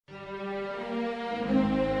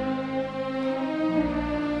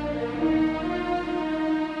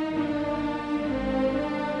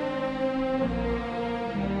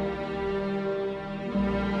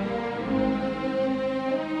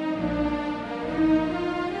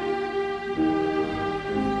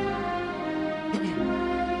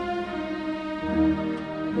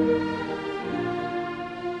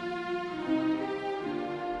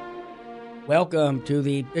Welcome to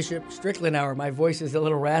the Bishop Strickland Hour. My voice is a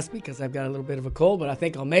little raspy because I've got a little bit of a cold, but I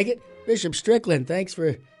think I'll make it. Bishop Strickland, thanks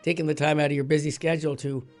for taking the time out of your busy schedule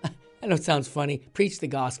to, I know it sounds funny, preach the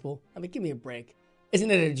gospel. I mean, give me a break.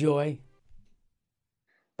 Isn't it a joy?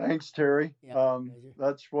 Thanks, Terry. Yeah,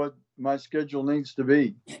 that's what my schedule needs to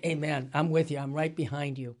be. Amen. I'm with you. I'm right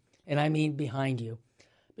behind you, and I mean behind you.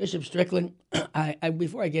 Bishop Strickland,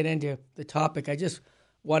 before I get into the topic, I just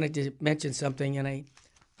wanted to mention something, and I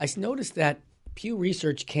noticed that Pew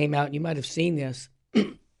Research came out, and you might have seen this,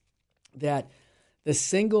 that the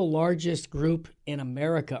single largest group in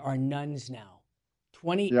America are nuns now,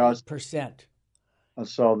 28%. I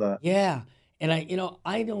saw that. Yeah, and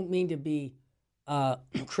I don't mean to be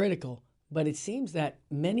critical, but it seems that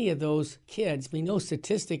many of those kids, we know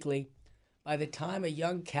statistically, by the time a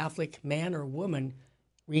young Catholic man or woman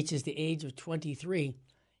reaches the age of 23,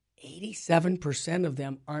 87% of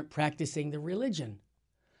them aren't practicing the religion.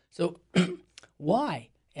 So why?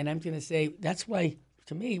 And I'm going to say that's why,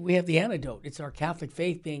 to me, we have the antidote. It's our Catholic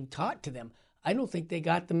faith being taught to them. I don't think they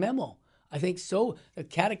got the memo. I think the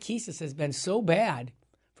catechesis has been so bad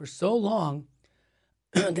for so long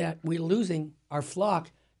that we're losing our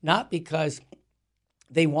flock, not because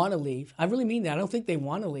they want to leave. I really mean that. I don't think they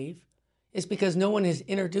want to leave. It's because no one has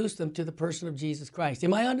introduced them to the person of Jesus Christ.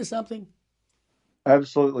 Am I onto something?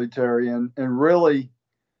 Absolutely, Terry. And really,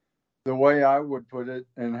 the way I would put it,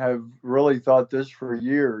 and have really thought this for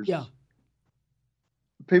years,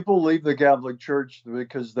 people leave the Catholic Church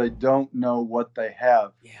because they don't know what they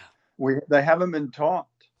have. They haven't been taught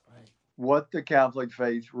what the Catholic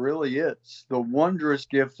faith really is, the wondrous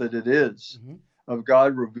gift that it is of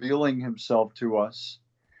God revealing himself to us,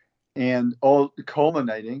 and all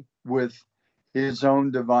culminating with his own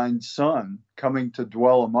divine Son coming to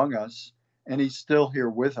dwell among us, and he's still here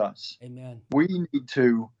with us. Amen. We need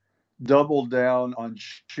to double down on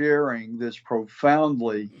sharing this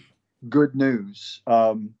profoundly good news.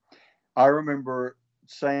 I remember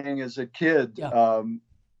saying as a kid,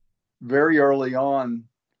 very early on,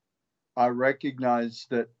 I recognized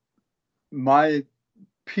that my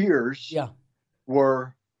peers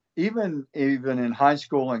were, even in high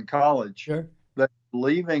school and college, that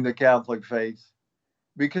leaving the Catholic faith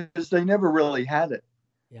because they never really had it.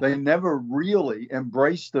 They never really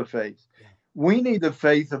embraced the faith. We need the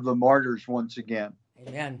faith of the martyrs once again.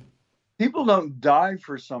 Amen. People don't die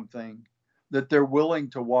for something that they're willing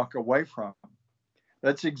to walk away from.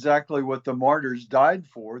 That's exactly what the martyrs died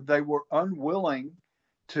for. They were unwilling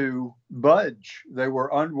to budge. They were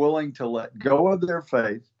unwilling to let go of their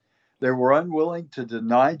faith. They were unwilling to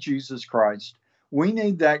deny Jesus Christ. We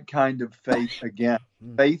need that kind of faith again,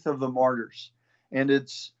 faith of the martyrs. And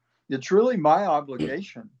it's really my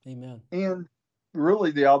obligation. Amen. And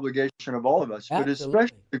really the obligation of all of us, Absolutely. but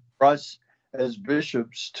especially for us as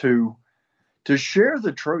bishops to share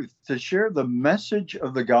the truth, to share the message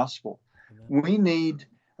of the gospel. Amen. We need,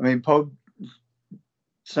 Pope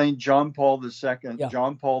St. John Paul II,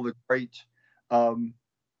 John Paul the Great,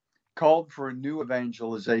 called for a new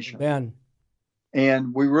evangelization. Amen.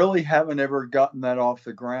 And we really haven't ever gotten that off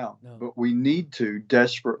the ground, but we need to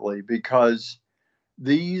desperately, because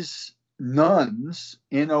these nuns,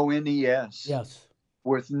 N-O-N-E-S,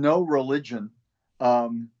 with no religion,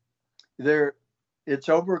 it's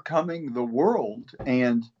overcoming the world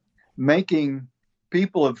and making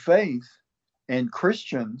people of faith and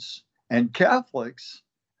Christians and Catholics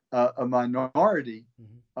a minority,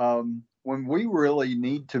 when we really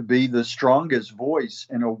need to be the strongest voice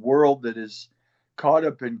in a world that is caught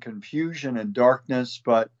up in confusion and darkness.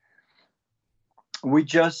 But we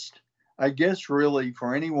just, I guess, really,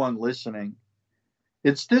 for anyone listening,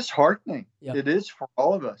 it's disheartening. It is for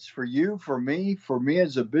all of us, for you, for me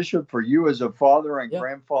as a bishop, for you as a father and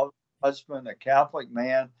grandfather, husband, a Catholic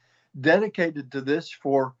man, dedicated to this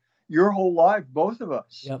for your whole life, both of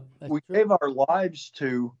us. We gave our lives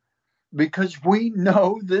to, because we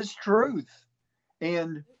know this truth.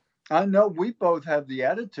 And I know we both have the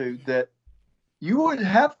attitude that you would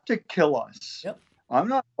have to kill us. I'm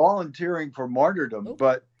not volunteering for martyrdom,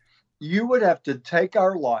 but you would have to take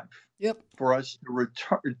our life for us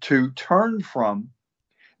to turn from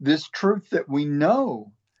this truth that we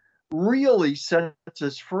know really sets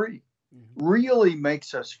us free, really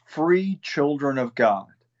makes us free children of God,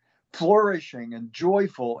 flourishing and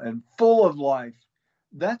joyful and full of life.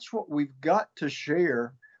 That's what we've got to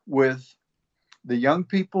share with the young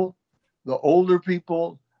people, the older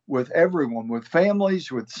people, with everyone, with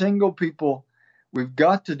families, with single people. We've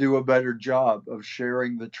got to do a better job of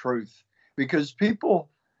sharing the truth, because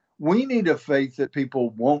we need a faith that people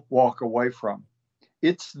won't walk away from.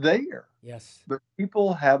 It's there, Yes. but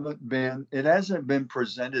it hasn't been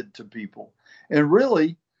presented to people. And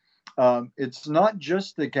really, it's not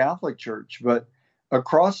just the Catholic Church, but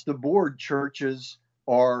across the board, churches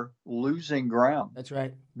are losing ground. That's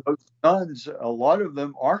right. Those nuns, a lot of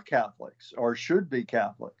them are Catholics or should be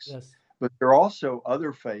Catholics, Yes. but there are also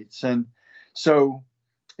other faiths. And so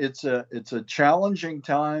it's a challenging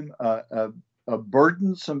time, a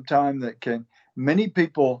burdensome time that many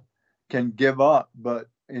people can give up. But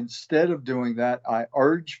instead of doing that, I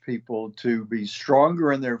urge people to be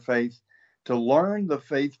stronger in their faith, to learn the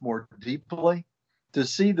faith more deeply, to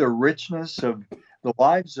see the richness of the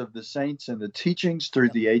lives of the saints and the teachings through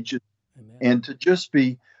the ages, Amen. and to just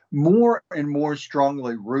be more and more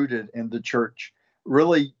strongly rooted in the church.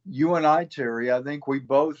 Really, you and I, Terry, I think we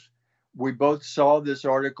both saw this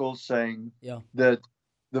article saying that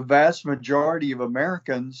the vast majority of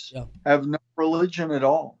Americans have no religion at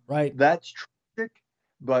all. Right. That's tragic,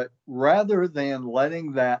 but rather than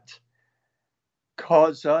letting that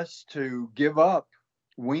cause us to give up,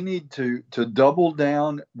 we need to double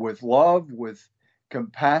down with love, with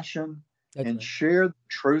compassion, and share the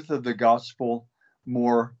truth of the gospel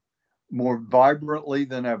more vibrantly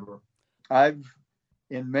than ever. I've,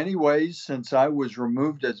 in many ways, since I was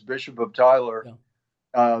removed as Bishop of Tyler,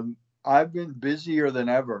 I've been busier than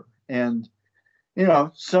ever. And,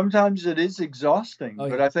 sometimes it is exhausting,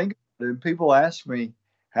 but I think people ask me,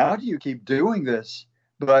 how do you keep doing this?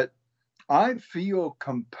 But I feel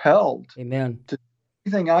compelled to do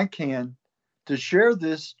everything I can to share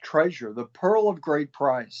this treasure, the pearl of great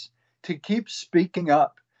price, to keep speaking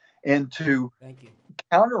up and to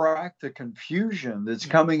counteract the confusion that's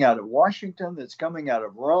coming out of Washington, that's coming out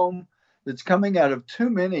of Rome, that's coming out of too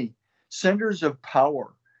many centers of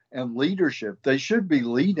power and leadership. They should be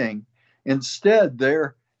leading. Instead,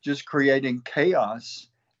 they're just creating chaos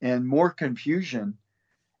and more confusion.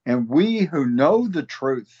 And we who know the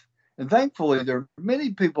truth, and thankfully there are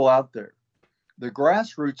many people out there, the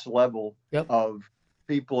grassroots level of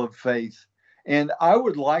people of faith. And I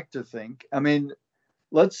would like to think,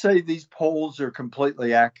 let's say these polls are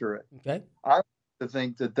completely accurate. Okay. I like to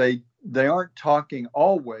think that they aren't talking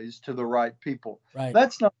always to the right people. Right.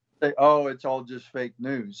 That's not to say, it's all just fake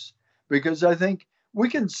news, because I think we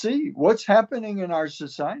can see what's happening in our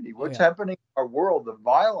society, what's happening in our world, the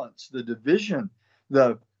violence, the division,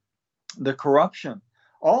 the corruption.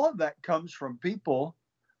 All of that comes from people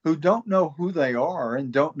who don't know who they are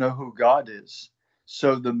and don't know who God is.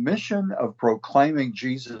 So the mission of proclaiming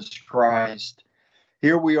Jesus Christ,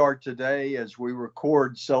 here we are today as we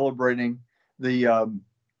record, celebrating the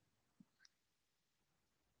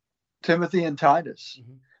Timothy and Titus,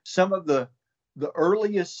 some of the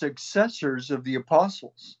earliest successors of the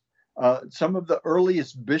apostles, some of the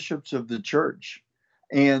earliest bishops of the church.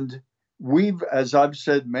 And we've, as I've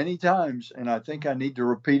said many times, and I think I need to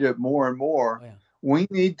repeat it more and more, we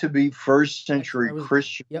need to be first century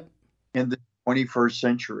Christian in the 21st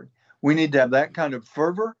century. We need to have that kind of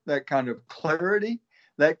fervor, that kind of clarity,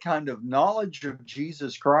 that kind of knowledge of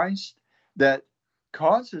Jesus Christ that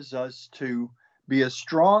causes us to be a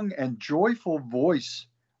strong and joyful voice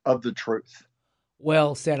of the truth.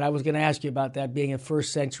 Well said. I was going to ask you about that, being a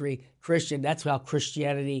first century Christian. That's how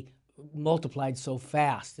Christianity multiplied so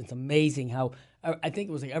fast. It's amazing how, I think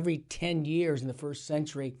it was like every 10 years in the first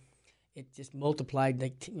century, it just multiplied,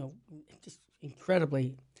 just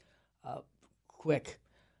incredibly quick.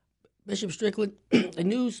 Bishop Strickland, the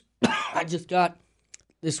news I just got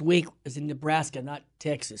this week is in Nebraska, not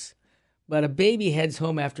Texas. But a baby heads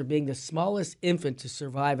home after being the smallest infant to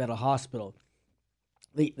survive at a hospital.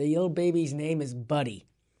 The little baby's name is Buddy.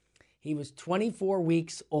 He was 24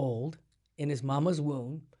 weeks old in his mama's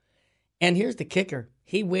womb. And here's the kicker.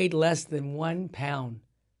 He weighed less than 1 pound.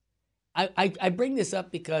 I bring this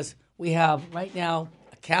up because we have right now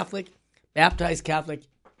a Catholic, baptized Catholic,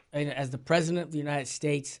 as the President of the United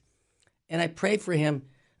States. And I pray for him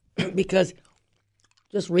because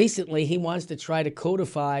just recently he wants to try to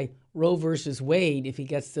codify Roe versus Wade if he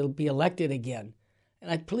gets to be elected again. And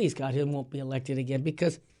I please God, he won't be elected again,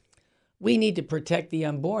 because we need to protect the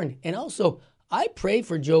unborn. And also, I pray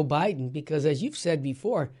for Joe Biden because, as you've said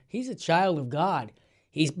before, he's a child of God.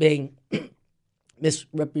 He's being he's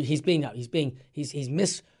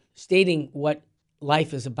misstating what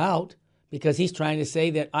life is about, because he's trying to say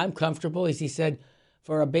that I'm comfortable, as he said,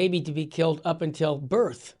 for a baby to be killed up until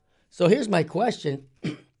birth. So here's my question.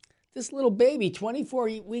 This little baby,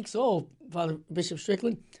 24 weeks old, Father Bishop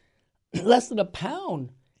Strickland, less than 1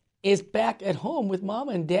 pound, is back at home with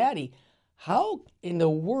mama and daddy. How in the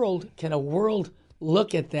world can a world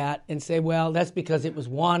look at that and say, well, that's because it was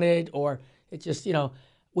wanted, or it just,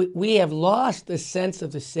 we have lost the sense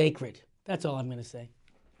of the sacred. That's all I'm going to say.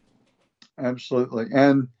 Absolutely.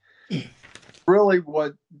 And really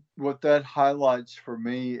what that highlights for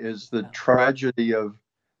me is the tragedy of,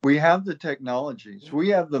 we have the technologies, we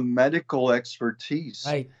have the medical expertise,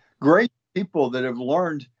 right, great people that have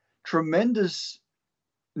learned tremendous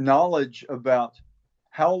knowledge about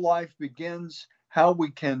how life begins, how we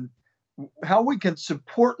can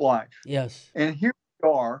support life. Yes. And here we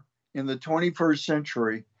are in the 21st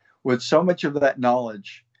century with so much of that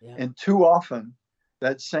knowledge. Yeah. And too often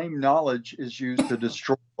that same knowledge is used to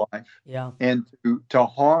destroy life, yeah, and to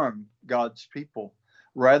harm God's people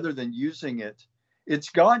rather than using it. It's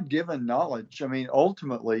God-given knowledge. I mean,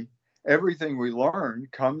 ultimately, everything we learn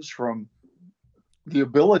comes from the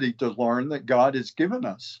ability to learn that God has given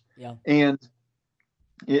us. Yeah. And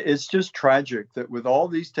it's just tragic that with all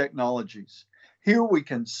these technologies, here we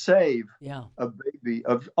can save a baby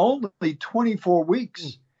of only 24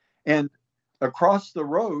 weeks. And across the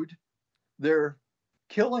road, they're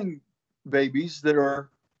killing babies that are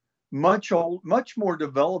much more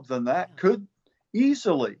developed than that, could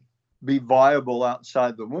easily be viable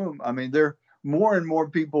outside the womb. I mean, there are more and more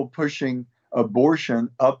people pushing abortion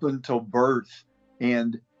up until birth.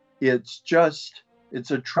 And it's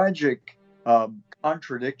a tragic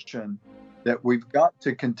contradiction that we've got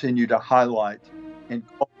to continue to highlight and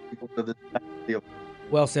call people to the deal.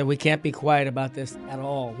 Well said. We can't be quiet about this at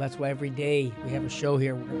all. That's why every day we have a show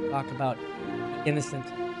here. We're going to talk about the innocent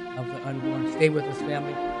of the unborn. Stay with us,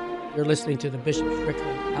 family. You're listening to the Bishop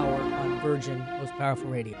Strickland Hour on Virgin, Most Powerful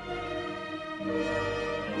Radio.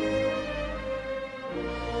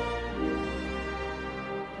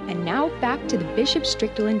 And now back to the Bishop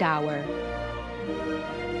Strickland Hour.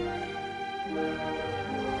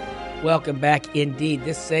 Welcome back indeed.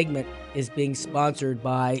 This segment is being sponsored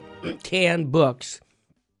by Tan Books.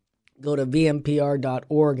 Go to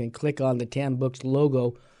vmpr.org and click on the Tan Books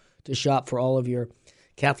logo to shop for all of your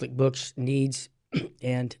Catholic books needs.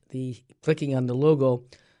 And clicking on the logo,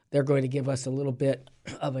 they're going to give us a little bit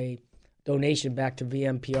of a donation back to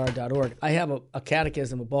vmpr.org. I have a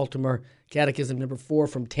catechism, a Baltimore Catechism number 4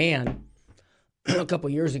 from Tan. A couple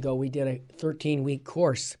years ago, we did a 13-week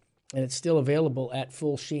course, and it's still available at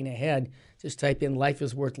Full Sheen Ahead. Just type in Life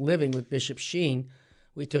is Worth Living with Bishop Sheen.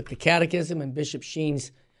 We took the catechism and Bishop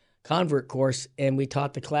Sheen's convert course, and we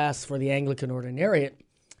taught the class for the Anglican Ordinariate.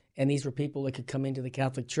 And these were people that could come into the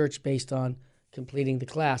Catholic Church based on completing the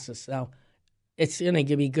classes. Now, it's going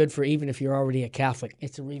to be good for even if you're already a Catholic.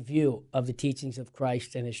 It's a review of the teachings of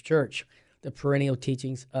Christ and his church, the perennial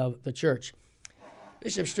teachings of the church.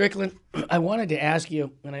 Bishop Strickland, I wanted to ask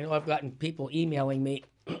you, and I know I've gotten people emailing me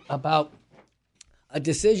about a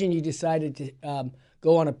decision you decided to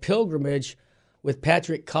go on a pilgrimage with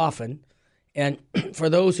Patrick Coffin. And for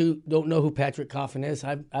those who don't know who Patrick Coffin is,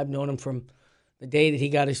 I've known him from the day that he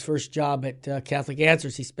got his first job at Catholic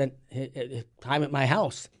Answers. He spent his time at my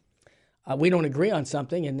house. We don't agree on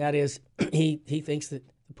something, and that is he thinks that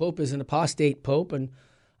the Pope is an apostate Pope. And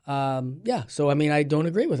so, I mean, I don't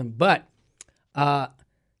agree with him. But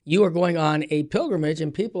you are going on a pilgrimage,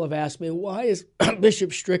 and people have asked me, why is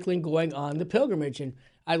Bishop Strickland going on the pilgrimage? And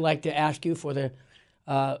I'd like to ask you for the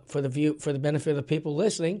benefit of the people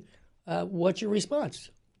listening, what's your response?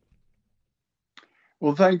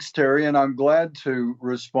 Well, thanks, Terry, and I'm glad to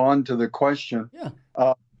respond to the question.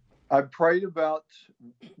 Yeah. I prayed about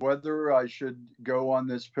whether I should go on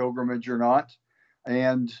this pilgrimage or not,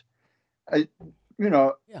 and I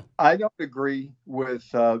don't agree with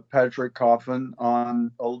Patrick Coffin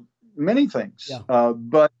on many things. Yeah.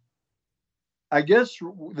 But I guess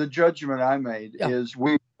the judgment I made is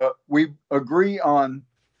we agree on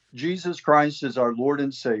Jesus Christ as our Lord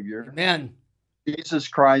and Savior. Amen. Jesus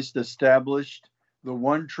Christ established the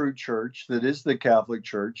one true church that is the Catholic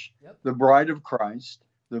Church, the bride of Christ,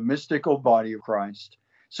 the mystical body of Christ.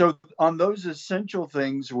 So on those essential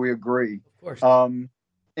things, we agree. Of course.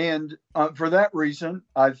 And for that reason,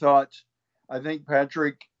 I think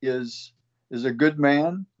Patrick is a good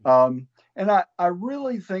man. And I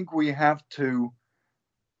really think we have to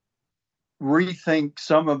rethink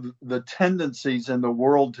some of the tendencies in the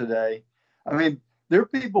world today. I mean, there are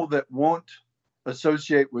people that won't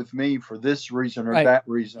associate with me for this reason or that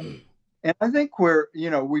reason. And I think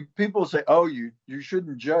people say, oh, you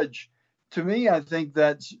shouldn't judge. To me, I think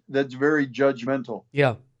that's very judgmental.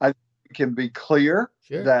 Yeah. I think it can be clear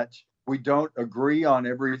that we don't agree on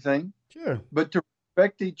everything, but to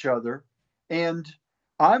respect each other. And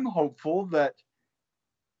I'm hopeful that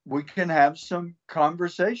we can have some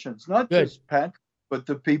conversations, not just Patrick, but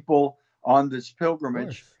the people on this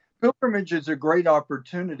pilgrimage. Pilgrimage is a great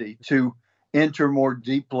opportunity to enter more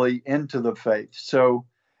deeply into the faith. So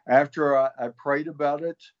after I prayed about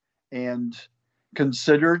it and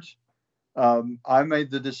considered, I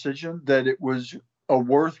made the decision that it was a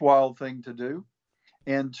worthwhile thing to do,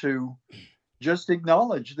 and to just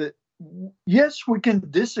acknowledge that, yes, we can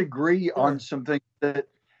disagree on some things that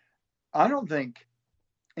I don't think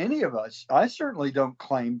any of us, I certainly don't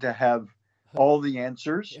claim to have all the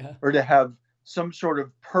answers or to have some sort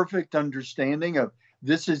of perfect understanding of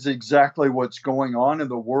this is exactly what's going on in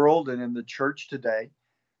the world and in the church today.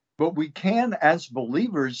 But we can, as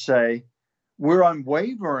believers, say we're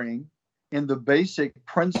unwavering in the basic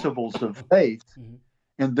principles of faith.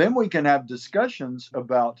 And then we can have discussions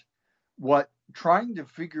about trying to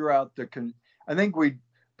figure out I think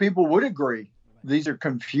people would agree these are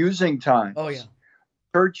confusing times. Oh, yeah.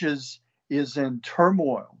 Church is in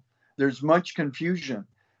turmoil. There's much confusion.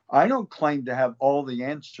 I don't claim to have all the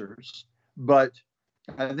answers, but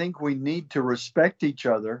I think we need to respect each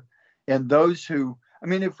other. And those who,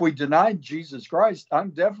 if we denied Jesus Christ, I'm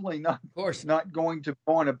definitely not going to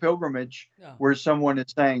go on a pilgrimage where someone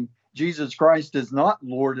is saying Jesus Christ is not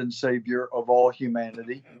Lord and Savior of all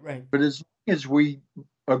humanity. Right. But as long as we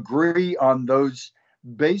agree on those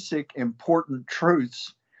basic important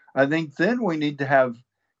truths, I think then we need to have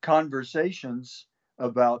conversations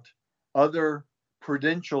about other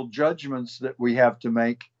prudential judgments that we have to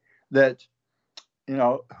make that,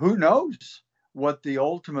 who knows what the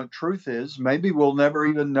ultimate truth is. Maybe we'll never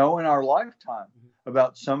even know in our lifetime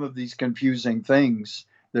about some of these confusing things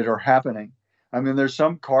that are happening. There's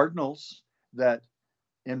some cardinals that,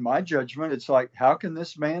 in my judgment, it's like, how can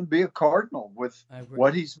this man be a cardinal with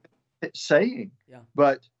what he's saying? Yeah.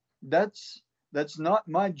 But that's not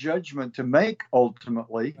my judgment to make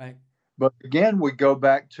ultimately. Right. But again, we go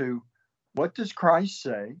back to, what does Christ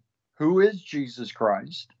say? Who is Jesus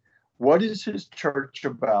Christ? What is his church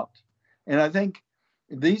about? And I think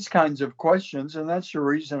these kinds of questions, and that's the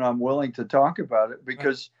reason I'm willing to talk about it,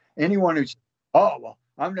 because anyone who's,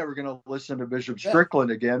 I'm never going to listen to Bishop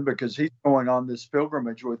Strickland again because he's going on this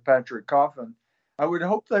pilgrimage with Patrick Coffin, I would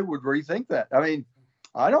hope they would rethink that.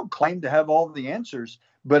 I don't claim to have all the answers,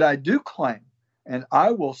 but I do claim, and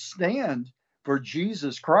I will stand for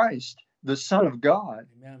Jesus Christ, the Son of God,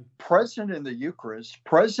 Amen. Present in the Eucharist,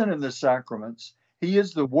 present in the sacraments. He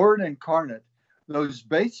is the Word incarnate. Those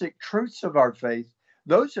basic truths of our faith,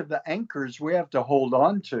 those are the anchors we have to hold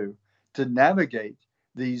on to navigate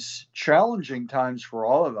these challenging times for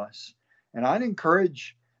all of us. And I'd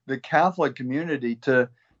encourage the Catholic community to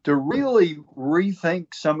really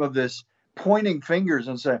rethink some of this pointing fingers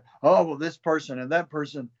and say, this person and that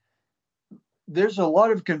person. There's a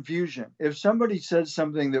lot of confusion. If somebody says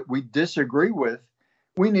something that we disagree with,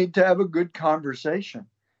 we need to have a good conversation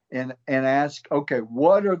and ask, okay,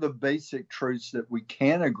 what are the basic truths that we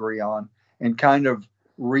can agree on, and kind of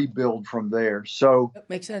rebuild from there. So that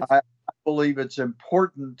makes sense. I believe it's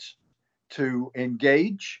important to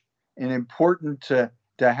engage and important to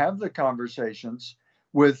have the conversations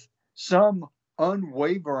with some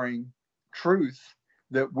unwavering truth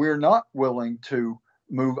that we're not willing to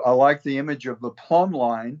move. I like the image of the plumb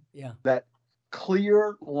line, that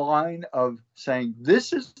clear line of saying,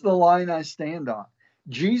 this is the line I stand on.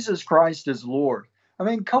 Jesus Christ is Lord.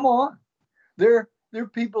 Come on. There are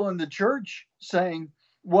people in the church saying,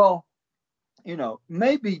 well,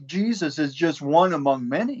 maybe Jesus is just one among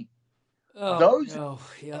many. Those are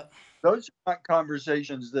not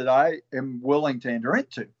conversations that I am willing to enter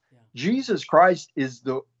into. Yeah. Jesus Christ is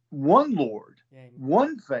the one Lord,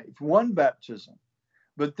 one faith, one baptism.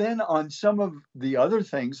 But then on some of the other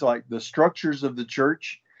things, like the structures of the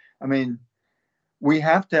church, we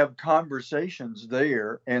have to have conversations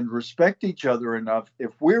there and respect each other enough.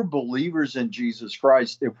 If we're believers in Jesus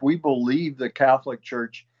Christ, if we believe the Catholic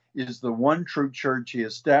Church is the one true church he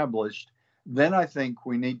established, then I think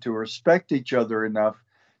we need to respect each other enough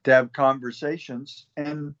to have conversations.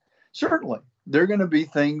 And certainly there are going to be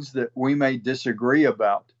things that we may disagree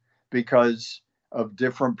about because of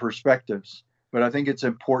different perspectives. But I think it's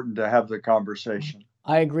important to have the conversation.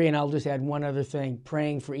 I agree, and I'll just add one other thing: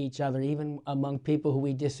 praying for each other, even among people who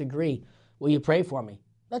we disagree. Will you pray for me?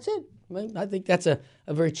 That's it. I think that's a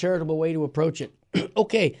very charitable way to approach it.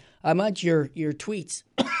 Okay, I'm at your tweets.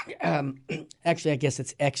 Actually, I guess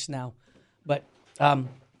it's X now. But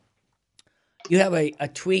you have a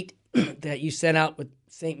tweet that you sent out with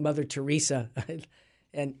St. Mother Teresa.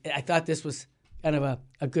 And I thought this was kind of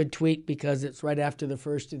a good tweet because it's right after the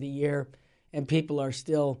first of the year, and people are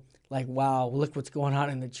still like, wow, look what's going on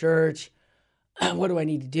in the church. What do I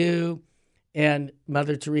need to do? And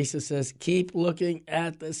Mother Teresa says, keep looking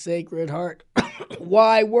at the Sacred Heart.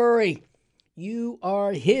 Why worry? You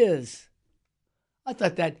are his. I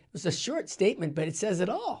thought that was a short statement, but it says it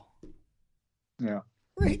all. Yeah.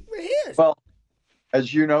 We're his. Well,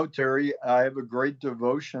 as you know, Terry, I have a great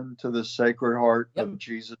devotion to the Sacred Heart of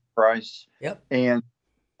Jesus Christ. Yep. And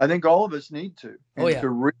I think all of us need to. And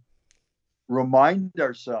to remind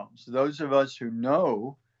ourselves, those of us who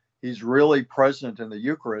know he's really present in the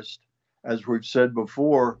Eucharist, as we've said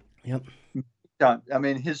before. Yep. I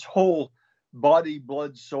mean, his whole body,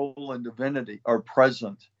 blood, soul, and divinity are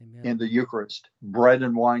present in the Eucharist. Bread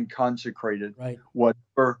and wine consecrated. Right.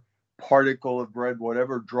 Whatever particle of bread,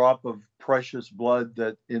 whatever drop of precious blood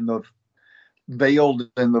that veiled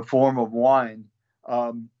in the form of wine,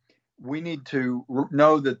 we need to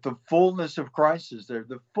know that the fullness of Christ is there,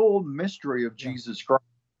 the full mystery of Jesus Christ.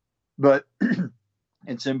 But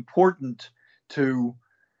it's important to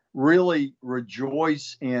really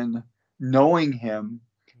rejoice in knowing him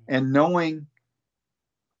and knowing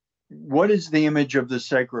what is the image of the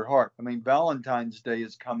Sacred Heart. I mean, Valentine's Day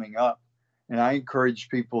is coming up, and I encourage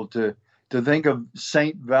people to think of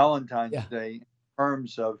Saint Valentine's Day in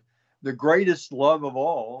terms of the greatest love of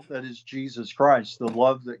all, that is Jesus Christ, the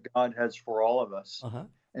love that God has for all of us.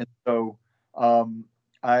 And so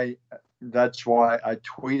that's why I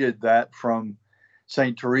tweeted that from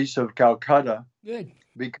Saint Teresa of Calcutta. Good.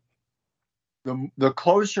 Because the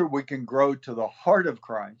closer we can grow to the heart of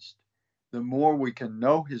Christ, the more we can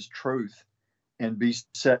know his truth and be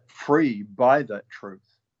set free by that truth.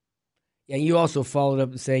 And you also followed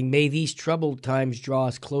up saying, may these troubled times draw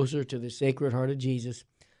us closer to the Sacred Heart of Jesus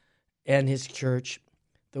and his church.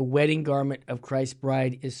 The wedding garment of Christ's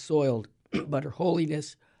bride is soiled, but her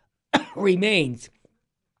holiness remains.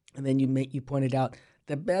 And then you pointed out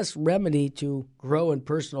the best remedy to grow in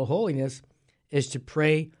personal holiness is to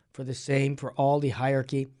pray for the same for all the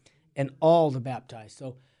hierarchy and all the baptized.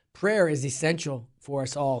 So prayer is essential for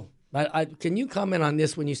us all. But can you comment on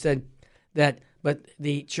this when you said that? But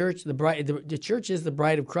the church, the church is the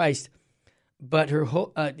bride of Christ, but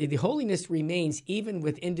the holiness remains even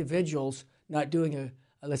with individuals not doing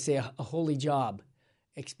let's say a holy job.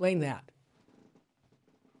 Explain that.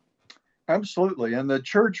 Absolutely. And the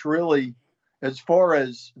church really, as far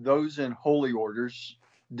as those in holy orders,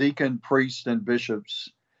 deacon, priest, and bishops,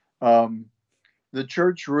 the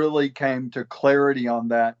church really came to clarity on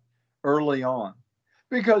that early on.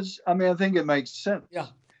 Because, I mean, I think it makes sense. Yeah.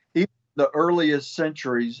 Even the earliest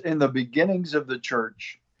centuries, in the beginnings of the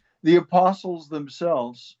church, the apostles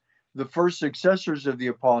themselves, the first successors of the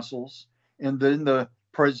apostles, and then the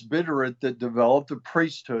presbyterate that developed the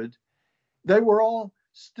priesthood, they were all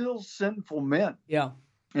still sinful men. Yeah.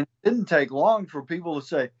 And it didn't take long for people to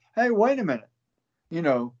say, hey, wait a minute. You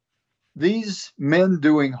know, these men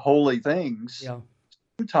doing holy things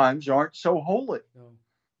sometimes aren't so holy. No.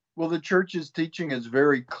 Well, the church's teaching is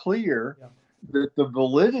very clear that the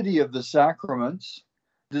validity of the sacraments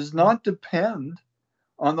does not depend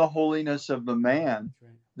on the holiness of the man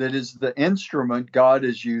that is the instrument God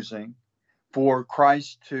is using for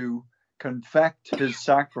Christ to confect his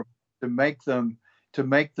sacrament, to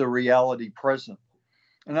make the reality present.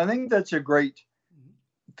 And I think that's a great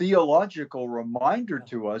theological reminder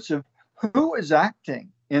to us of who is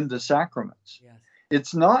acting in the sacraments. Yes.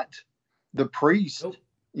 It's not the priest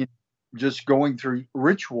just going through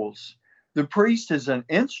rituals. The priest is an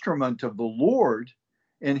instrument of the Lord,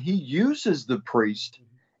 and he uses the priest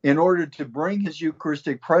in order to bring his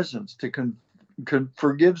Eucharistic presence, to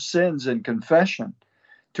forgive sins and confession,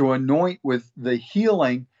 to anoint with the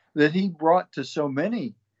healing that he brought to so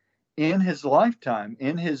many in his lifetime,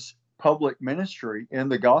 in his public ministry, in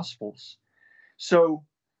the Gospels. So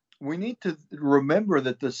we need to remember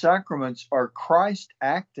that the sacraments are Christ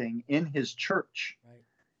acting in his church. Right.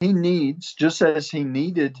 He needs, just as he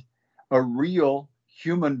needed a real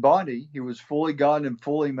human body, he was fully God and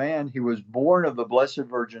fully man. He was born of the Blessed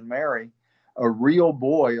Virgin Mary, a real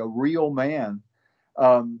boy, a real man.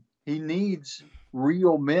 He needs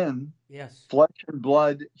real men, flesh and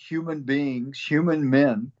blood, human beings, human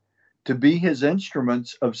men, to be his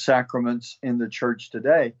instruments of sacraments in the church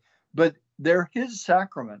today. But they're his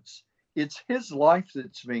sacraments. It's his life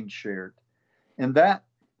that's being shared. And that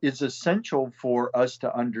is essential for us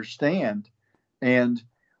to understand. And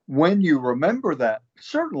when you remember that,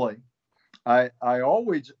 certainly, I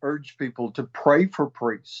always urge people to pray for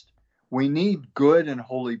priests. We need good and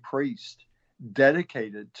holy priests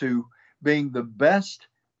dedicated to being the best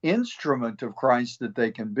instrument of Christ that they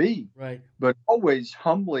can be. Right. But always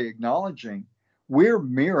humbly acknowledging we're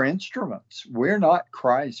mere instruments. We're not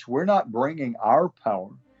Christ. We're not bringing our power.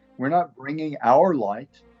 We're not bringing our light.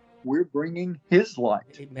 We're bringing his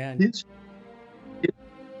light. Amen.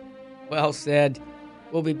 Well said.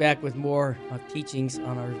 We'll be back with more teachings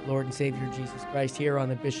on our Lord and Savior Jesus Christ here on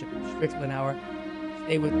the Bishop Strickland Hour.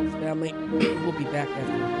 Stay with us, family. We'll be back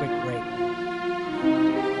after a quick break.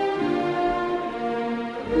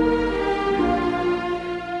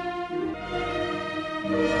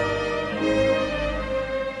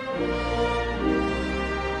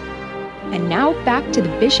 And now back to the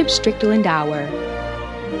Bishop Strickland Hour.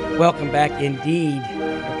 Welcome back indeed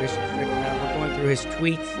to Bishop Strickland Hour. We're going through his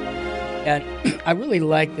tweets. And I really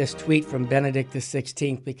like this tweet from Benedict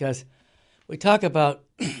XVI because we talk about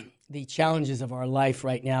the challenges of our life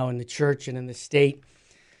right now in the church and in the state.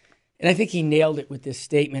 And I think he nailed it with this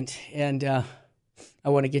statement. And I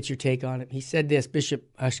want to get your take on it. He said this, Pope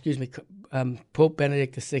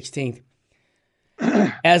Benedict XVI.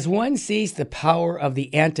 As one sees the power of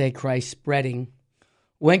the Antichrist spreading,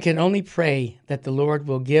 one can only pray that the Lord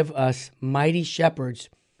will give us mighty shepherds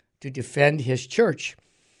to defend his church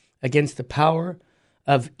against the power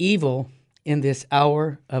of evil in this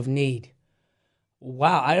hour of need.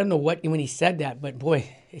 Wow, I don't know when he said that, but boy,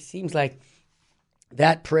 it seems like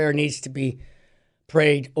that prayer needs to be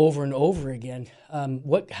prayed over and over again.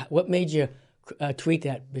 What made you tweet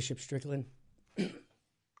that, Bishop Strickland?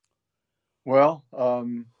 Well,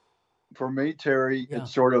 for me, Terry,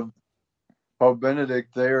 it's sort of Pope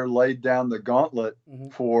Benedict there laid down the gauntlet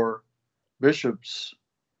for bishops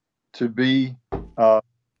to be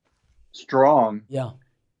strong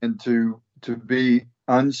and to be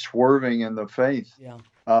unswerving in the faith.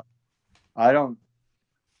 I don't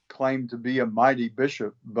claim to be a mighty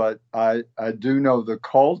bishop, but I do know the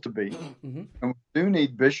call to be. And we do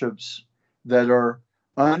need bishops that are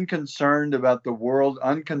unconcerned about the world,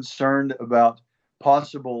 unconcerned about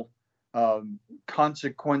possible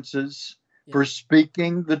consequences for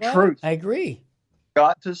speaking the truth. I agree. We've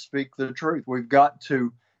got to speak the truth. We've got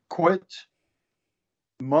to quit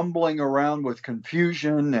mumbling around with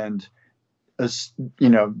confusion and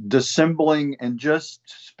dissembling and just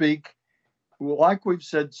speak. Like we've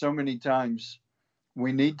said so many times,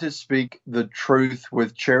 we need to speak the truth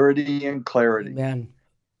with charity and clarity. Amen.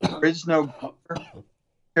 There is no greater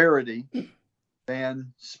charity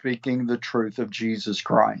than speaking the truth of Jesus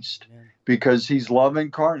Christ. Amen. Because he's love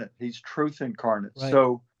incarnate. He's truth incarnate. Right.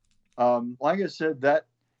 So, like I said, that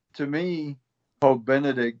to me, Pope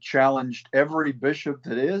Benedict challenged every bishop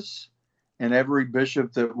that is and every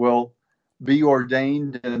bishop that will be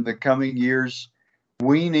ordained in the coming years.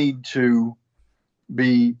 We need to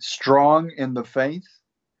be strong in the faith.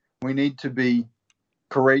 We need to be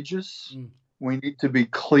courageous. We need to be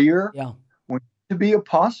clear. We need to be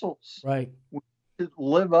apostles. Right. We need to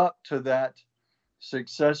live up to that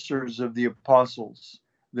successors of the apostles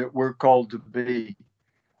that we're called to be.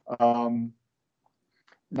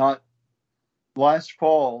 Not last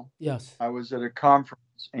fall. Yes, I was at a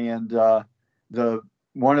conference, and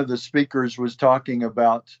one of the speakers was talking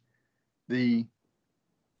about He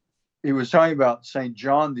was talking about St.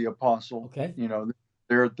 John the Apostle. Okay.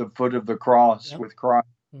 There at the foot of the cross with Christ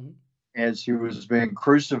as he was being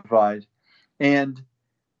crucified, and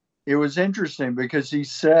it was interesting because he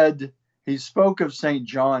spoke of St.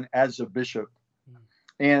 John as a bishop,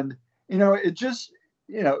 and it just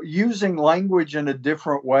using language in a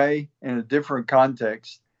different way in a different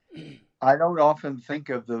context. I don't often think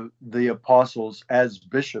of the apostles as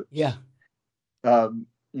bishops. Yeah.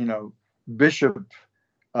 Bishop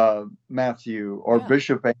Matthew or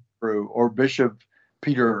Bishop Andrew or Bishop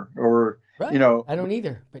Peter or right. I don't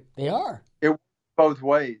either, but they are. It went both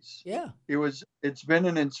ways. Yeah. It's been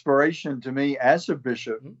an inspiration to me as a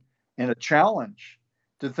bishop and a challenge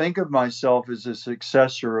to think of myself as a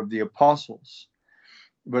successor of the apostles,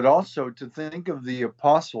 but also to think of the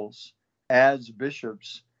apostles as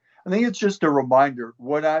bishops. I think it's just a reminder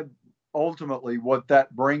what that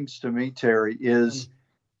brings to me, Terry, is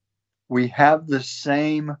we have the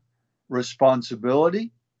same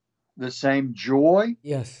responsibility, the same joy,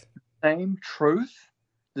 yes, the same truth,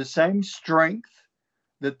 the same strength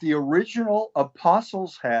that the original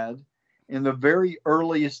apostles had in the very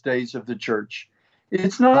earliest days of the church.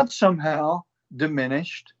 It's not somehow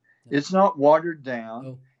diminished. No. It's not watered down.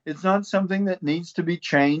 No. It's not something that needs to be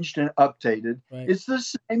changed and updated. Right. It's the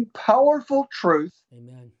same powerful truth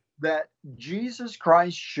that Jesus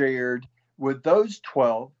Christ shared with those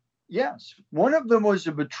 12. Yes, one of them was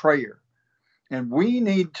a betrayer. And we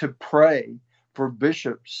need to pray for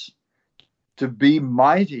bishops to be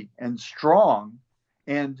mighty and strong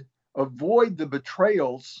and avoid the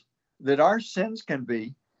betrayals that our sins can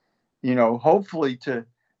be, hopefully to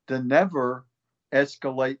never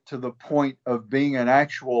escalate to the point of being an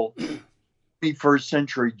actual 21st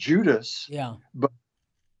century Judas. Yeah. But,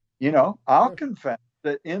 I'll confess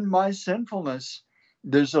that in my sinfulness,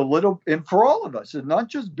 there's a little, and for all of us, and not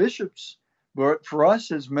just bishops, but for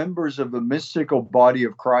us as members of the mystical body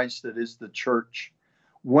of Christ that is the church,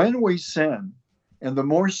 when we sin, and the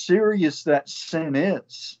more serious that sin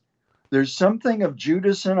is, there's something of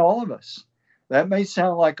Judas in all of us. That may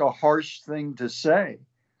sound like a harsh thing to say,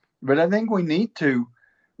 but I think we need to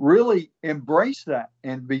really embrace that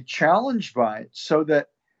and be challenged by it so that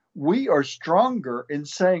we are stronger in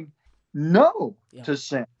saying no to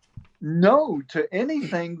sin, no to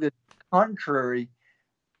anything that's contrary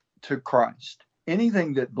to Christ,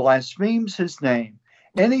 anything that blasphemes his name,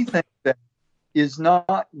 anything that is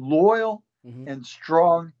not loyal and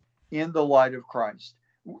strong in the light of Christ.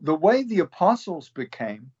 The way the apostles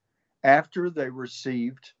became after they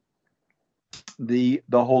received the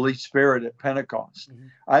Holy Spirit at Pentecost.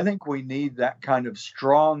 I think we need that kind of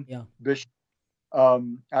strong bishop.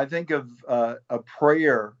 I think of a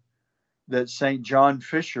prayer that St. John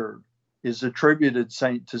Fisher is attributed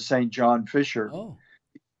to St. John Fisher.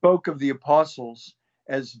 He spoke of the apostles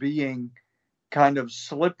as being kind of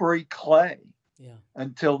slippery clay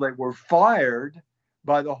until they were fired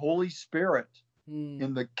by the Holy Spirit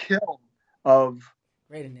in the kiln of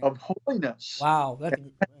holiness. Wow, that's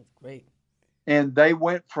great. And they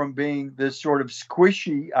went from being this sort of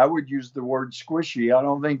squishy, I would use the word squishy. I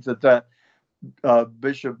don't think that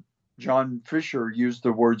Bishop John Fisher used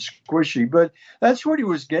the word squishy, but that's what he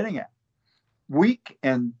was getting at. Weak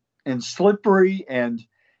and slippery and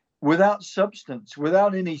without substance,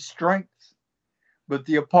 without any strength. But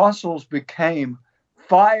the apostles became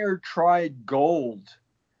fire-tried gold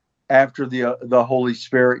after the Holy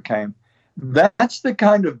Spirit came. That's the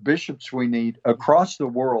kind of bishops we need across the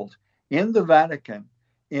world, in the Vatican,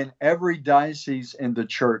 in every diocese in the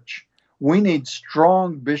church. We need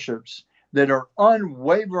strong bishops that are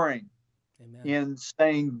unwavering in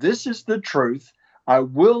saying, this is the truth. I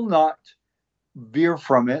will not veer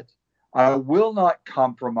from it. I will not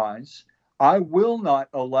compromise. I will not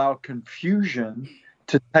allow confusion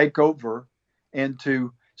to take over and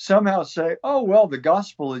to somehow say, oh, well, the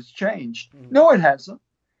gospel has changed. No, it hasn't.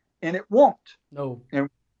 And it won't. No. And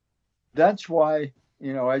that's why,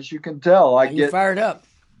 as you can tell, I get fired up.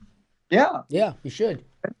 Yeah. Yeah, you should.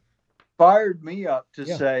 Fired me up to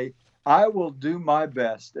say, I will do my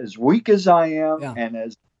best, as weak as I am and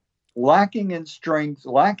as lacking in strength,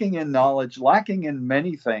 lacking in knowledge, lacking in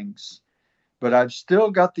many things. But I've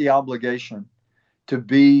still got the obligation to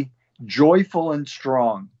be joyful and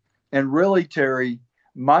strong. And really, Terry,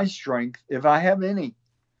 my strength, if I have any,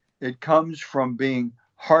 it comes from being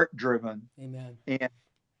heart-driven. Amen. And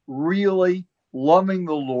really loving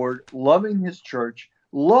the Lord, loving his church,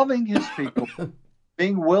 loving his people,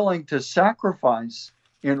 being willing to sacrifice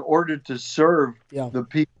in order to serve the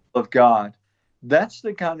people of God. That's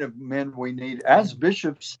the kind of men we need as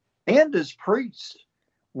bishops and as priests.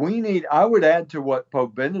 I would add to what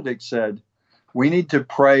Pope Benedict said, we need to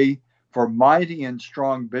pray for mighty and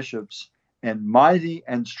strong bishops and mighty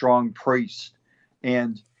and strong priests.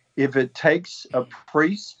 And if it takes a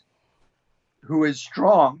priest who is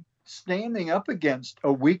strong standing up against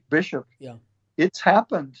a weak bishop, it's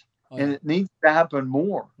happened and it needs to happen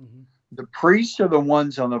more. The priests are the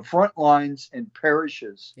ones on the front lines in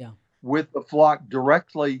parishes with the flock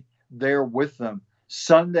directly there with them,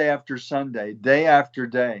 Sunday after Sunday, day after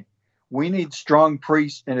day. We need strong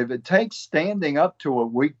priests, and if it takes standing up to a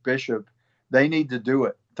weak bishop, they need to do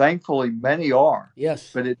it. Thankfully, many are.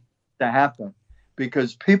 Yes. But it needs to happen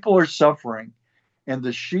because people are suffering and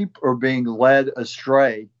the sheep are being led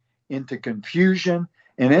astray into confusion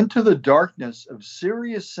and into the darkness of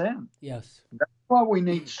serious sin. Yes. That's why we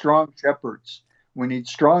need strong shepherds. We need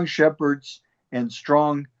strong shepherds and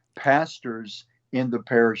strong pastors in the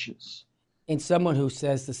parishes. And someone who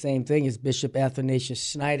says the same thing is Bishop Athanasius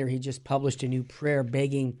Schneider. He just published a new prayer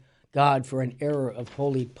begging God for an era of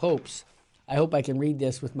holy popes. I hope I can read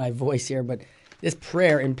this with my voice here, but this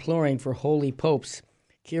prayer imploring for holy popes.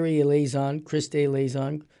 Kyrie eleison, Christe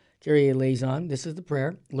eleison, Kyrie eleison. This is the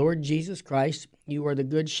prayer. Lord Jesus Christ, you are the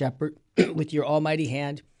good shepherd. With your almighty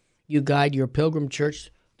hand, you guide your pilgrim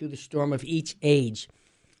church through the storm of each age.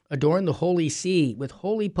 Adorn the holy see with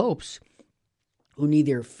holy popes who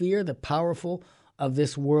neither fear the powerful of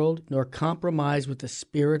this world nor compromise with the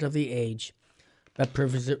spirit of the age, but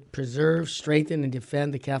preserve, strengthen, and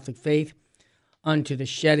defend the Catholic faith unto the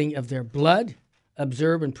shedding of their blood.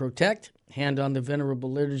 Observe and protect, hand on the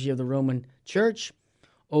venerable liturgy of the Roman Church.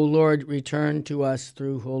 O Lord, return to us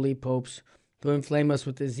through holy popes who inflame us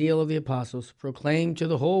with the zeal of the apostles. Proclaim to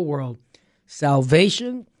the whole world,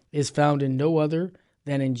 salvation is found in no other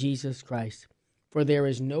than in Jesus Christ. For there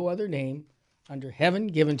is no other name under heaven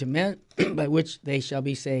given to men by which they shall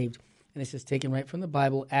be saved. And this is taken right from the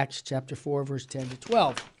Bible, Acts chapter 4, verse 10 to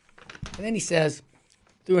 12. And then he says,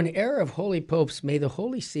 through an era of holy popes, may the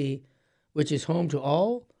Holy See, which is home to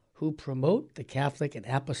all who promote the Catholic and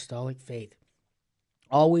Apostolic faith,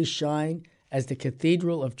 always shine as the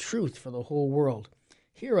cathedral of truth for the whole world.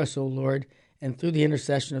 Hear us, O Lord, and through the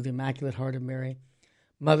intercession of the Immaculate Heart of Mary,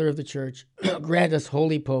 Mother of the Church, grant us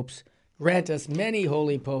holy popes, grant us many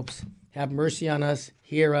holy popes. Have mercy on us,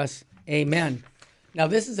 hear us. Amen. Now,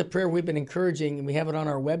 this is a prayer we've been encouraging, and we have it on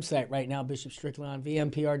our website right now, Bishop Strickland, on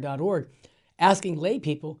vmpr.org, asking lay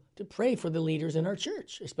people to pray for the leaders in our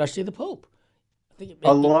church, especially the Pope.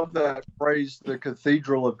 I love that phrase, the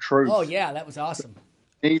Cathedral of Truth. Oh, yeah, that was awesome.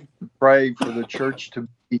 We need to pray for the church to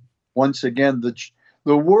be, once again,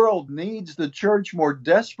 the world needs the church more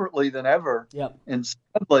desperately than ever. Yep. And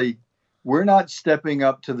sadly, we're not stepping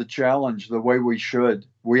up to the challenge the way we should.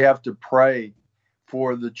 We have to pray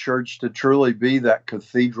for the church to truly be that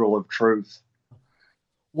cathedral of truth.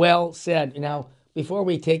 Well said. Now, before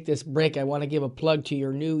we take this break, I want to give a plug to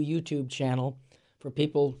your new YouTube channel for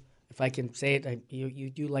people. If I can say it, you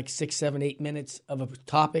do like 6, 7, 8 minutes of a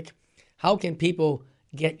topic. How can people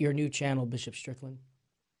get your new channel, Bishop Strickland?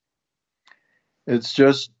 It's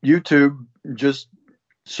just YouTube. Just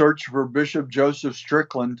search for Bishop Joseph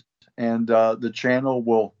Strickland, and the channel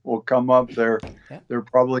will come up there. Yeah. There are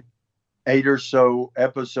probably 8 or so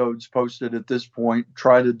episodes posted at this point.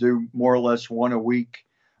 Try to do more or less one a week,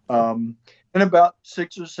 in about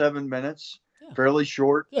 6 or 7 minutes. Yeah. Fairly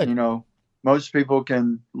short. Good. You know, most people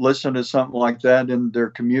can listen to something like that in their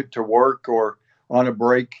commute to work or on a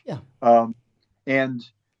break. Yeah. And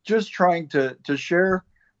just trying to share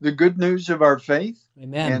the good news of our faith.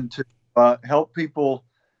 Amen. And to help people.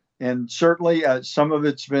 And certainly some of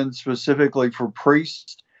it's been specifically for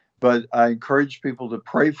priests, but I encourage people to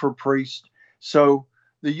pray for priests. So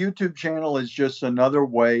the YouTube channel is just another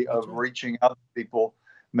way of reaching out to people,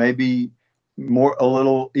 maybe a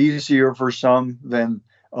little easier for some than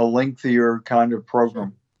a lengthier kind of program.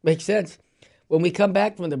 Sure. Makes sense. When we come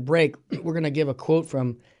back from the break, we're going to give a quote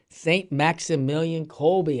from St. Maximilian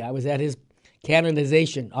Kolbe. I was at his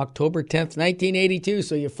canonization, October 10th, 1982,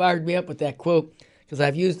 so you fired me up with that quote because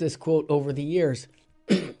I've used this quote over the years.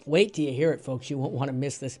 Wait till you hear it, folks. You won't want to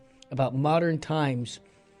miss this. About modern times,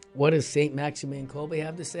 what does St. Maximilian Kolbe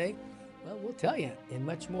have to say? Well, we'll tell you and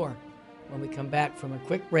much more when we come back from a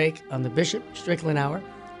quick break on the Bishop Strickland Hour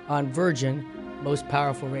on Virgin Most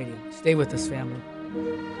Powerful Radio. Stay with us, family.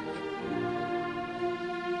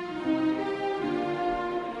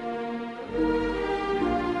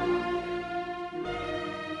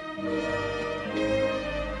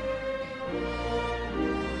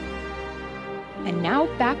 And now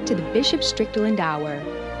back to the Bishop Strickland Hour.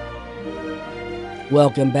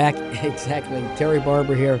 Welcome back. Exactly. Terry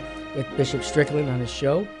Barber here with Bishop Strickland on his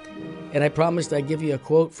show. And I promised I'd give you a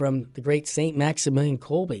quote from the great St. Maximilian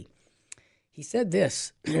Kolbe. He said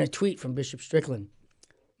this in a tweet from Bishop Strickland.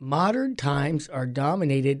 Modern times are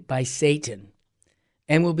dominated by Satan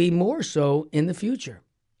and will be more so in the future.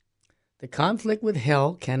 The conflict with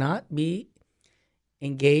hell cannot be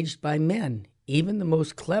engaged by men, even the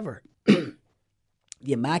most clever.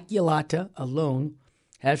 The Immaculata alone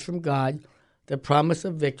has from God the promise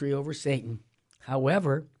of victory over Satan.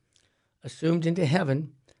 However, assumed into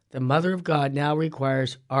heaven, the Mother of God now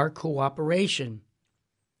requires our cooperation.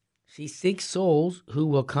 She seeks souls who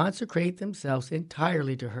will consecrate themselves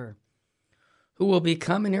entirely to her, who will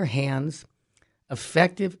become in her hands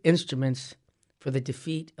effective instruments for the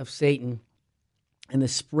defeat of Satan and the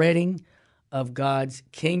spreading of God's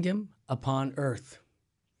kingdom upon earth.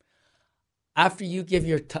 After you give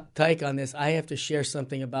your take on this, I have to share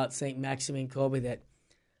something about St. Maximilian Kolbe that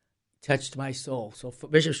touched my soul. So,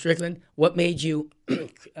 Bishop Strickland, what made you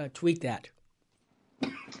tweet that?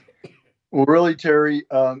 Well, really, Terry,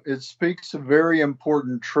 it speaks a very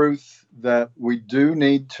important truth that we do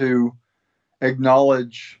need to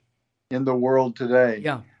acknowledge in the world today.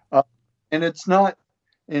 Yeah. And it's not,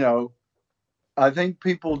 I think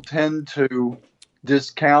people tend to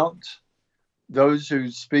discount those who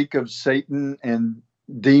speak of Satan and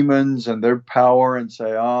demons and their power and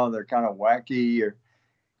say, oh, they're kind of wacky. Or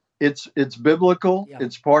it's biblical. Yeah.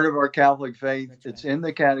 It's part of our Catholic faith. That's it's right. In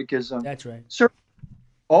the Catechism. That's right. So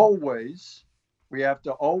we have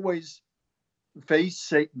to always face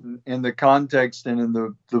Satan in the context and in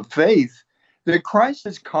the faith that Christ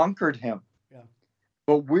has conquered him. Yeah.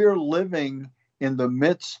 But we're living in the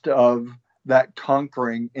midst of that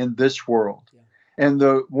conquering in this world. Yeah. And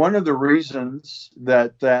one of the reasons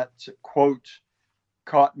that quote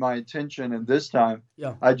caught my attention in this time,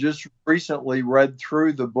 I just recently read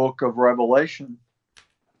through the book of Revelation.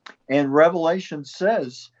 And Revelation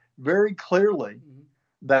says very clearly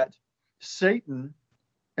that Satan,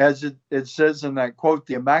 as it says in that quote,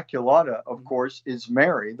 the Immaculata, of course, is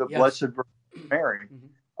Mary, the Blessed Virgin Mary,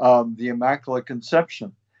 the Immaculate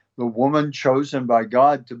Conception, the woman chosen by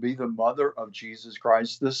God to be the mother of Jesus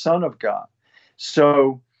Christ, the Son of God.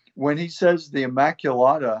 So when he says the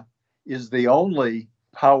Immaculata is the only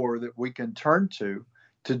power that we can turn to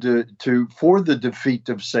for the defeat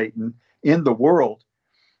of Satan in the world,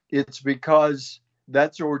 it's because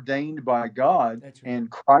that's ordained by God, and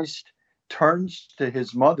Christ turns to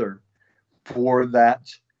his mother for that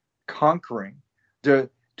conquering, to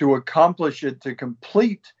accomplish it, to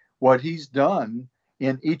complete what he's done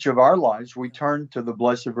in each of our lives. We turn to the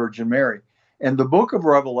Blessed Virgin Mary. And the book of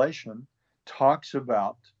Revelation talks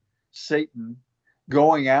about Satan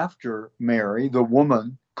going after Mary, the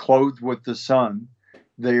woman clothed with the sun,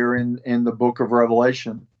 there in the book of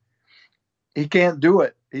Revelation. He can't do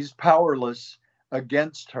it. He's powerless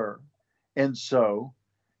against her. And so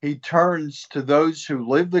he turns to those who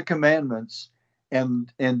live the commandments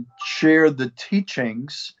and share the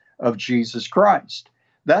teachings of Jesus Christ.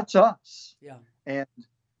 That's us. Yeah. And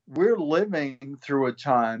we're living through a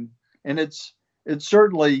time, and it's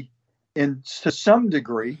certainly to some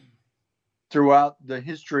degree throughout the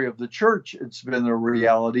history of the church, it's been a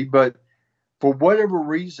reality. But for whatever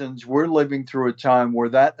reasons, we're living through a time where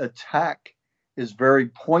that attack is very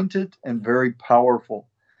pointed and very powerful.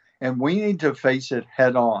 And we need to face it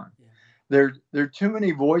head on. There are too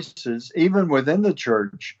many voices, even within the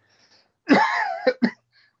church.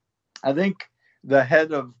 I think the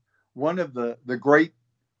head of one of the great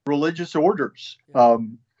religious orders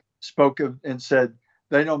spoke of and said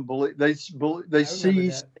they don't believe, they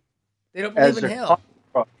see they don't believe in hell.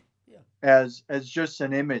 As just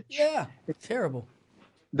an image. Yeah, it's terrible.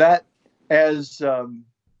 That as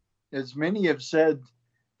many have said,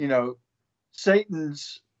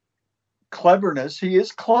 Satan's cleverness, he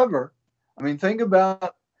is clever. I mean, think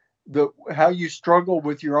about how you struggle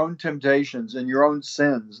with your own temptations and your own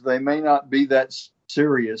sins. They may not be that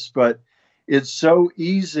serious, but it's so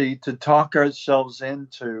easy to talk ourselves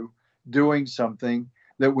into doing something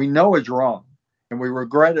that we know is wrong and we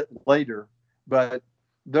regret it later. But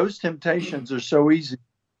those temptations are so easy.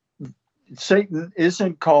 Satan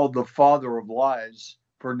isn't called the father of lies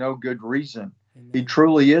for no good reason. Amen. He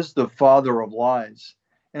truly is the father of lies.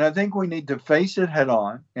 And I think we need to face it head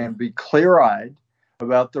on and be clear-eyed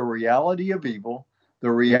about the reality of evil,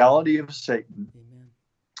 the reality of Satan. Amen.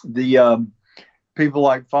 The people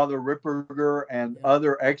like Father Ripperger and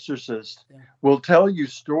other exorcists will tell you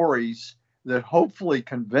stories that hopefully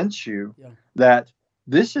convince you that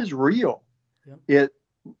this is real.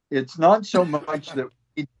 It's not so much that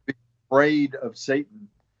we need to be afraid of Satan.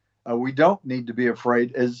 We don't need to be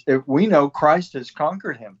afraid, as if we know Christ has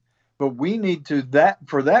conquered him. But we need to,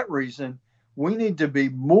 for that reason, we need to be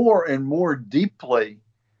more and more deeply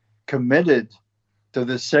committed to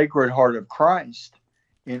the Sacred Heart of Christ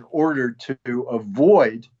in order to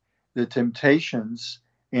avoid the temptations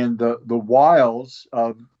and the wiles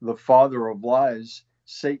of the father of lies,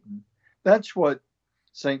 Satan. That's what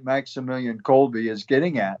St. Maximilian Kolbe is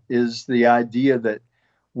getting at, is the idea that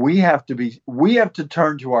we have to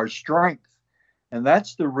turn to our strength. And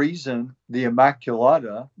that's the reason the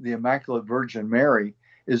Immaculata, the Immaculate Virgin Mary,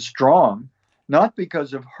 is strong, not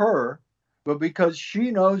because of her, but because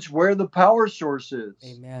she knows where the power source is.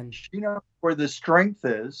 Amen. She knows where the strength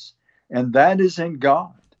is, and that is in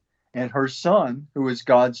God and her Son, who is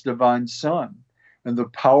God's divine Son, and the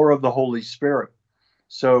power of the Holy Spirit.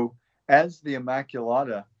 So as the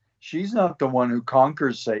Immaculata, she's not the one who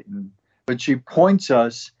conquers Satan, but she points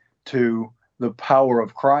us to the power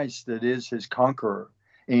of Christ that is his conqueror.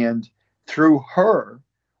 And through her,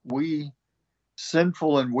 we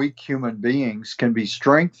sinful and weak human beings can be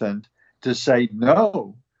strengthened to say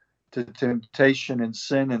no to temptation and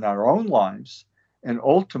sin in our own lives, and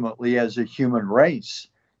ultimately as a human race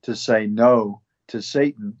to say no to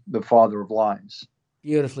Satan, the father of lies.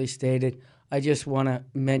 Beautifully stated. I just want to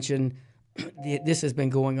mention this has been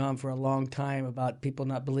going on for a long time about people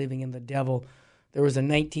not believing in the devil. There was a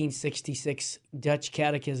 1966 Dutch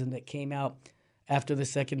catechism that came out after the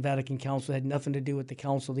Second Vatican Council. It had nothing to do with the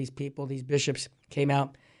council. These people, these bishops came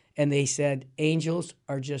out and they said, angels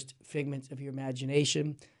are just figments of your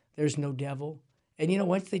imagination. There's no devil. And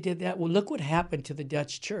once they did that, well, look what happened to the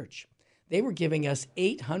Dutch church. They were giving us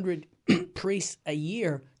 800 priests a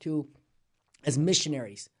year as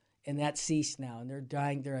missionaries. And that ceased now. And they're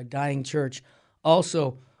dying. They're a dying church.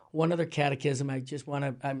 Also, one other catechism, I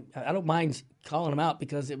don't mind calling them out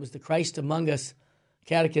because it was the Christ Among Us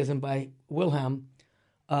catechism by Wilhelm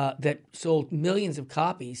that sold millions of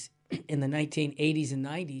copies. in the 1980s and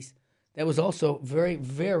 90s that was also very,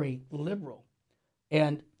 very liberal.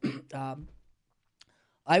 And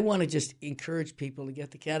I want to just encourage people to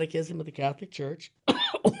get the Catechism of the Catholic Church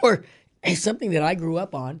or something that I grew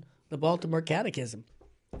up on, the Baltimore Catechism.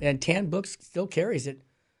 And Tan Books still carries it.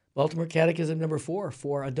 Baltimore Catechism number 4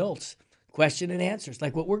 for adults. Question and answers,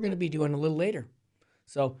 like what we're going to be doing a little later.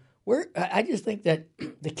 So I just think that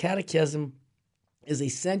the Catechism is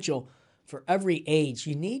essential for every age.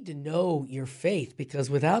 You need to know your faith, because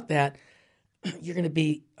without that, you're going to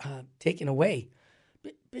be taken away.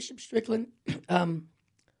 Bishop Strickland,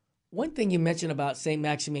 one thing you mentioned about St.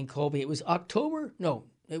 Maximilian Kolbe, it was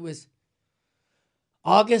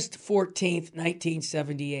August 14th,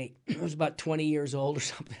 1978. I was about 20 years old or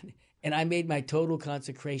something, and I made my total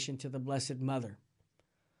consecration to the Blessed Mother.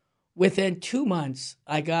 Within 2 months,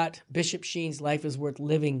 I got Bishop Sheen's Life is Worth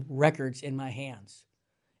Living records in my hands,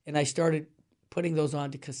 and I started putting those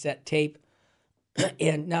onto cassette tape,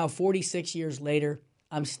 and now 46 years later,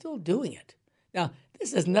 I'm still doing it. Now,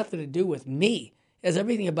 this has nothing to do with me. It has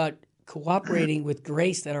everything about cooperating with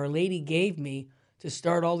grace that Our Lady gave me to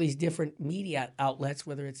start all these different media outlets,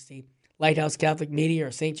 whether it's the Lighthouse Catholic Media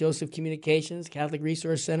or St. Joseph Communications, Catholic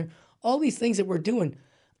Resource Center, all these things that we're doing.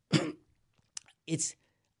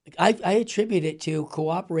 I attribute it to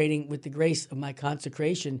cooperating with the grace of my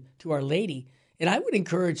consecration to Our Lady. And I would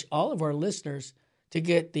encourage all of our listeners to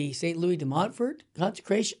get the St. Louis de Montfort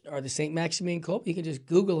consecration or the St. Maximilian Kolbe. You can just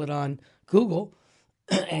Google it on Google,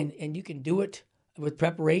 and you can do it with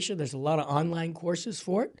preparation. There's a lot of online courses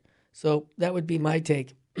for it. So that would be my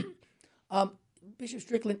take. Bishop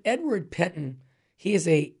Strickland, Edward Penton, he is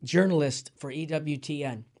a journalist for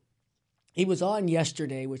EWTN. He was on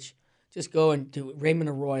yesterday, which just go into Raymond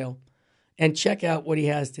Arroyo and check out what he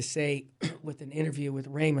has to say with an interview with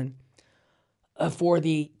Raymond for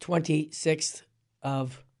the 26th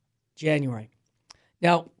of January.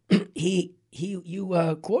 Now,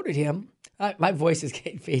 you quoted him. My voice is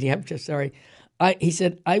getting fading. I'm just sorry. He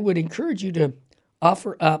said, I would encourage you to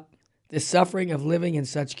offer up the suffering of living in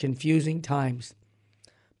such confusing times.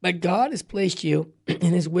 But God has placed you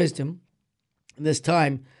in his wisdom in this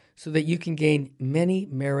time so that you can gain many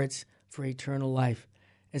merits for eternal life,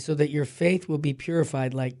 and so that your faith will be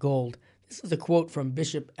purified like gold. This is a quote from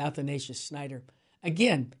Bishop Athanasius Schneider.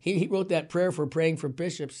 Again, he wrote that prayer for praying for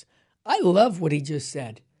bishops. I love what he just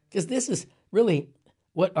said, because this is really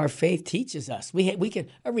what our faith teaches us. We can,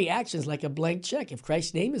 every action is like a blank check. If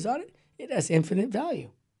Christ's name is on it, it has infinite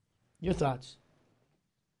value. Your thoughts?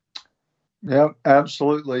 Yeah,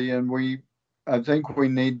 absolutely. And I think we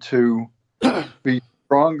need to be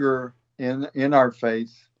stronger in our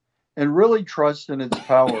faith and really trust in its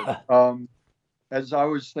power. As I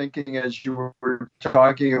was thinking, as you were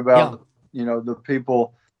talking about, the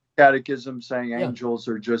people, catechism saying angels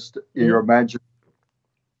are just your imagination.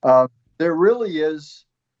 There really is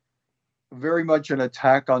very much an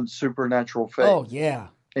attack on supernatural faith. Oh, yeah.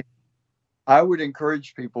 I would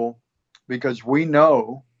encourage people, because we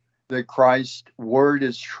know that Christ's word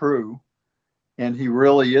is true and he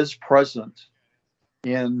really is present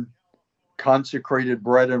in consecrated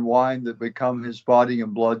bread and wine that become his body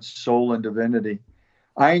and blood, soul, and divinity.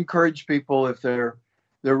 I encourage people, if they're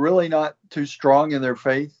really not too strong in their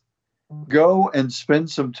faith, go and spend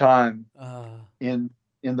some time in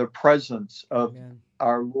the presence of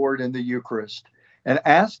our Lord in the Eucharist and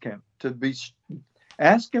ask him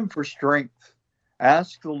for strength.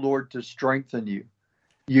 Ask the Lord to strengthen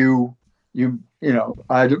you.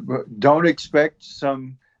 I don't expect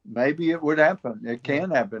maybe it would happen. It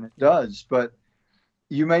can happen. It does. But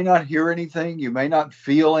you may not hear anything. You may not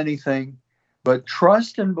feel anything. But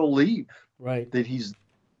trust and believe that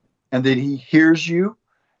he hears you.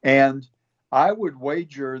 And I would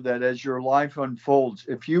wager that as your life unfolds,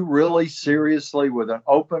 if you really seriously, with an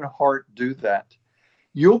open heart, do that,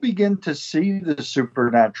 you'll begin to see the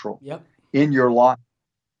supernatural in your life.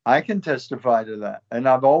 I can testify to that. And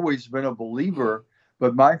I've always been a believer,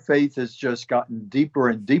 but my faith has just gotten deeper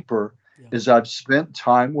and deeper as I've spent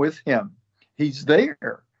time with him. He's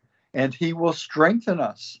there, and he will strengthen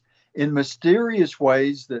us in mysterious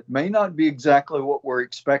ways that may not be exactly what we're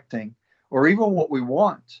expecting or even what we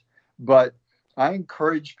want. But I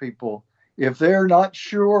encourage people, if they're not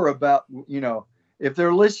sure about, if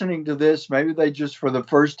they're listening to this, maybe they just for the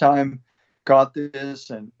first time got this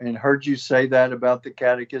and heard you say that about the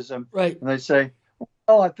catechism. Right. And they say,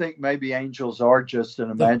 well, I think maybe angels are just an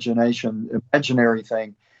imaginary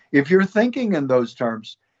thing. If you're thinking in those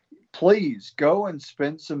terms, please go and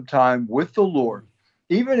spend some time with the Lord.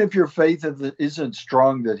 Even if your faith isn't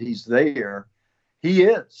strong that he's there, he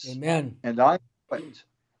is. Amen. And I know it.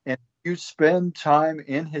 And you spend time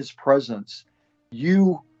in his presence,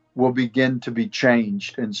 you will begin to be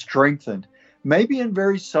changed and strengthened, maybe in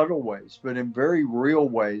very subtle ways, but in very real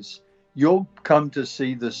ways. You'll come to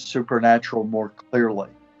see the supernatural more clearly.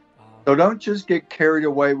 So don't just get carried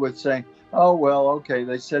away with saying, oh, well, okay,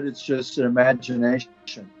 they said it's just an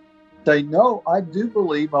imagination. Say, no, I do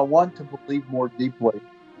believe, I want to believe more deeply.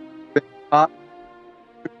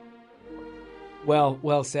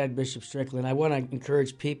 Well said, Bishop Strickland. I want to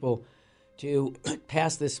encourage people to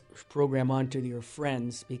pass this program on to your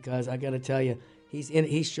friends, because I got to tell you,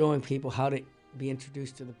 he's showing people how to be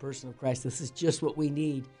introduced to the person of Christ. This is just what we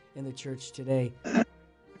need in the church today.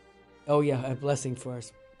 Oh, yeah, a blessing for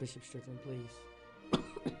us, Bishop Strickland, please.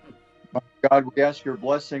 My God, we ask your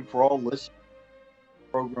blessing for all listeners to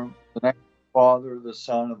the program. The name of the Father, the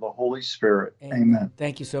Son, and the Holy Spirit. Amen.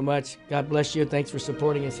 Thank you so much. God bless you. Thanks for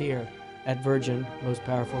supporting us here at Virgin Most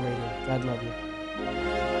Powerful Radio. God love you.